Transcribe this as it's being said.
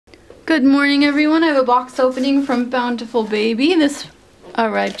Good morning, everyone. I have a box opening from Bountiful Baby. This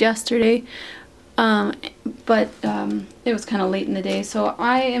arrived yesterday, but it was kind of late in the day, so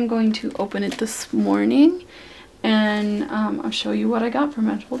I am going to open it this morning, and I'll show you what I got from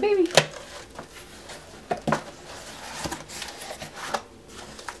Bountiful Baby. Get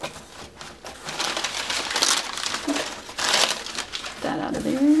that out of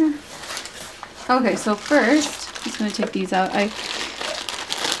there. Okay, so first, I'm just going to take these out. I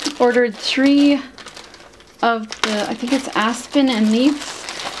ordered 3 of the, I think it's Aspen and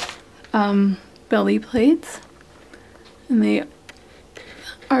Leaf belly plates, and they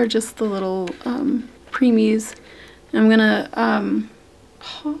are just the little preemies. I'm gonna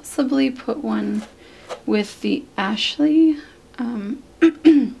possibly put one with the Ashley,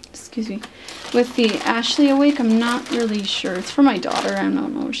 excuse me, with the Ashley Awake. I'm not really sure. It's for my daughter. I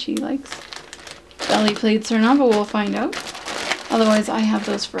don't know if she likes belly plates or not, but we'll find out. Otherwise, I have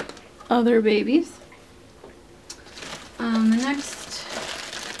those for other babies. The next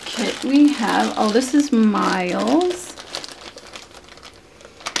kit we have, oh, this is Miles.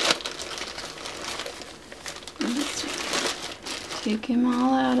 Let's take him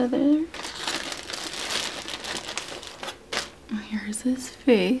all out of there. Here's his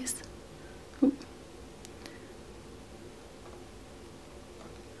face. Oop.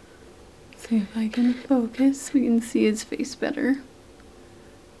 See if I can focus. We can see his face better.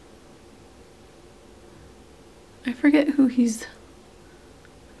 I forget who he's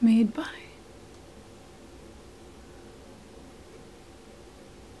made by.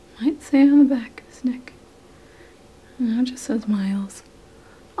 Might say on the back of his neck. No, it just says Miles.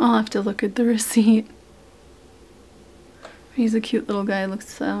 I'll have to look at the receipt. He's a cute little guy.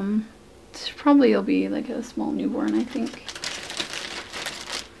 Looks, probably he'll be like a small newborn, I think.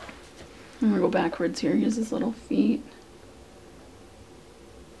 I'm gonna go backwards here. Here's his little feet.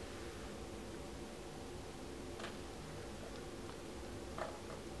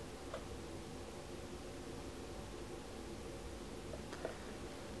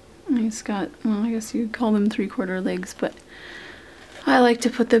 He's got, well, I guess you'd call them 3/4 legs, but I like to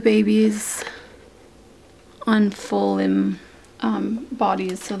put the babies on full limb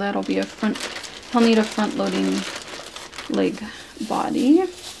bodies, so that'll be a front, he'll need a front loading leg body. I'm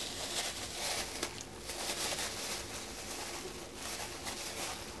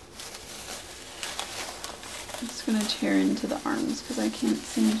just going to tear into the arms because I can't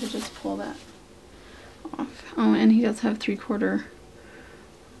seem to just pull that off. Oh, and he does have 3/4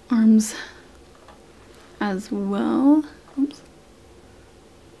 arms as well. Oops.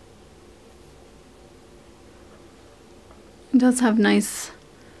 It does have nice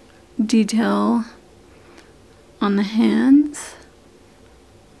detail on the hands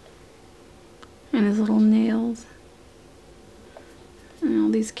and his little nails. And all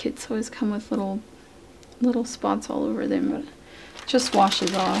these kits always come with little spots all over them, but it just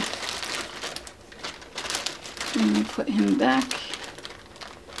washes off. I'm gonna put him back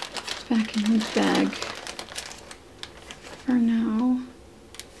in his bag for now.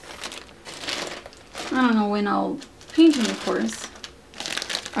 I don't know when I'll paint him, of course.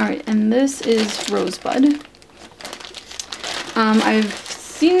 Alright, and this is Rosebud. I've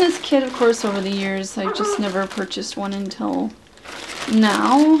seen this kit, of course, over the years. I just never purchased one until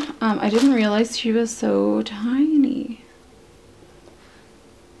now. I didn't realize she was so tiny.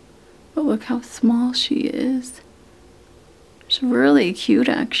 But look how small she is. She's really cute,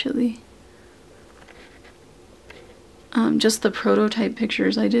 actually. Just the prototype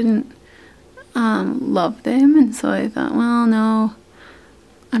pictures, I didn't love them, and so I thought, well, no,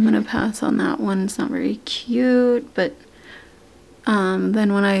 I'm gonna pass on that one. It's not very cute. But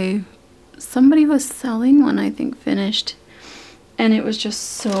then when somebody was selling one, I think finished, and it was just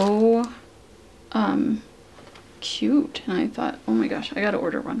so cute, and I thought, oh my gosh, I gotta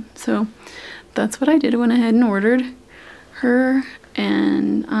order one. So that's what I did. I went ahead and ordered her,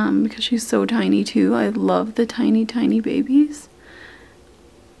 and because she's so tiny too, I love the tiny babies,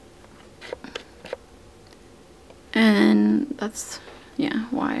 and that's, yeah,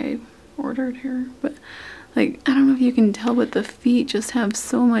 why I ordered her. But like, I don't know if you can tell, but the feet just have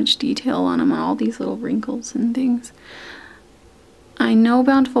so much detail on them, all these little wrinkles and things. I know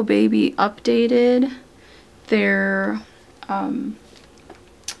Bountiful Baby updated their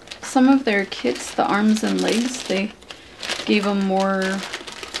some of their kits, the arms and legs. They gave them more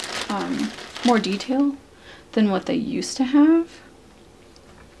detail than what they used to have.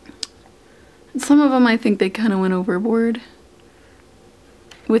 And some of them, I think they kind of went overboard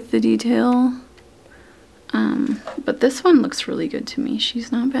with the detail. But this one looks really good to me.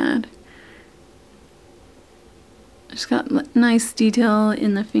 She's not bad. She's got nice detail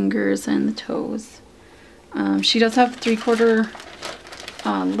in the fingers and the toes. She does have 3/4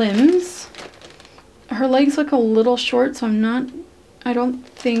 limbs. Her legs look a little short, so I don't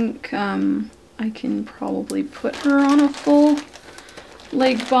think I can probably put her on a full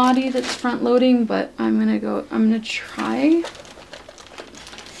leg body that's front loading, but I'm gonna try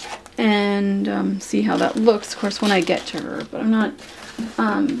and see how that looks, of course, when I get to her, but I'm not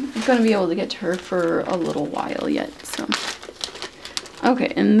gonna be able to get to her for a little while yet, so.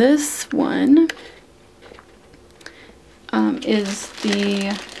 Okay, and this one is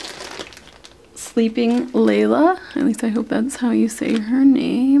the Sleeping Layla, at least I hope that's how you say her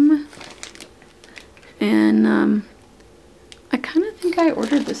name. And I kind of think I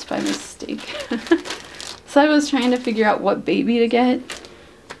ordered this by mistake. So I was trying to figure out what baby to get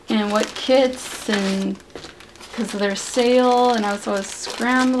and what kits, and because of their sale, and I was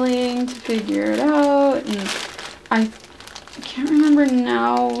scrambling to figure it out, and I can't remember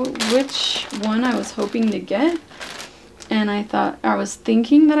now which one I was hoping to get. And I was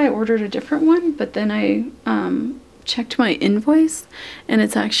thinking that I ordered a different one, but then I checked my invoice and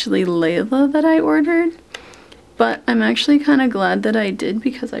it's actually Layla that I ordered. But I'm actually kind of glad that I did,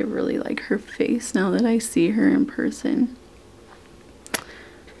 because I really like her face now that I see her in person.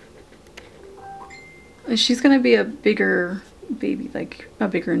 She's gonna be a bigger baby, like a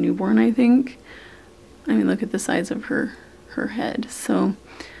bigger newborn, I think. I mean, look at the size of her head. So,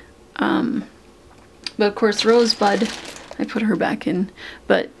 but of course, Rosebud, I put her back in,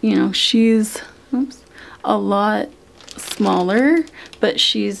 but you know, she's a lot smaller, but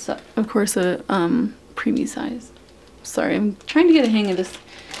she's of course a preemie size. Sorry, I'm trying to get a hang of this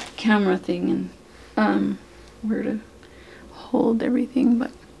camera thing and where to hold everything,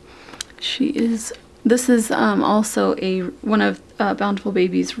 but she is. This is also one of Bountiful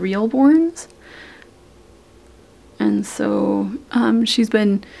Baby's real borns, and so she's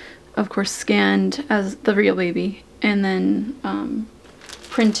been, of course, scanned as the real baby, and then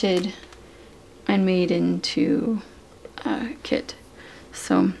printed and made into a kit.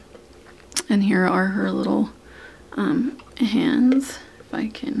 So, and here are her little hands. If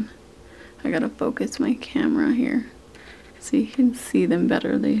I gotta focus my camera here so you can see them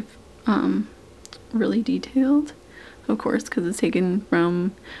better. They've really detailed, of course, because it's taken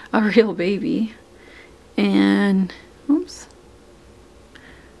from a real baby. And oops.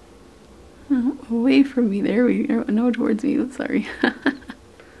 Oh, away from me, there we go. No, towards me, sorry.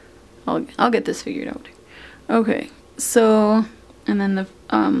 I'll get this figured out. Okay, so, and then the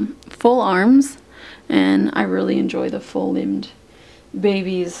full arms, and I really enjoy the full-limbed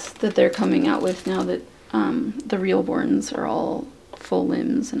babies that they're coming out with now that the real borns are all full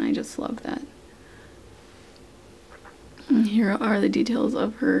limbs, and I just love that. And here are the details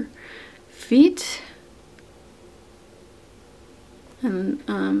of her feet.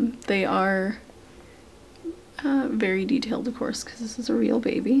 And they are very detailed, of course, because this is a real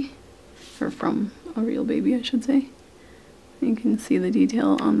baby, or from a real baby, I should say. You can see the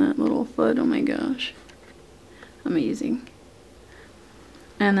detail on that little foot. Oh my gosh, amazing.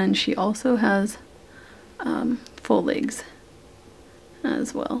 And then she also has full legs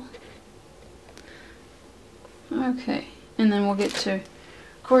as well. Okay, and then we'll get to,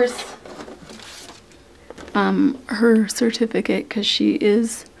 of course, her certificate, because she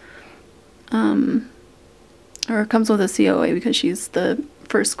is, or it comes with a COA because she's the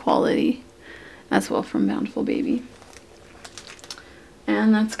first quality as well from Bountiful Baby.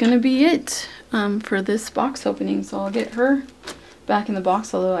 And that's gonna be it for this box opening. So I'll get her back in the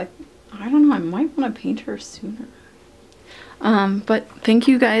box, although I don't know, I might want to paint her sooner. But thank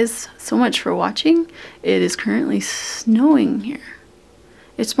you guys so much for watching. It is currently snowing here.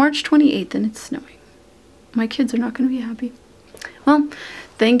 It's March 28th and it's snowing. My kids are not going to be happy. Well,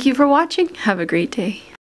 thank you for watching. Have a great day.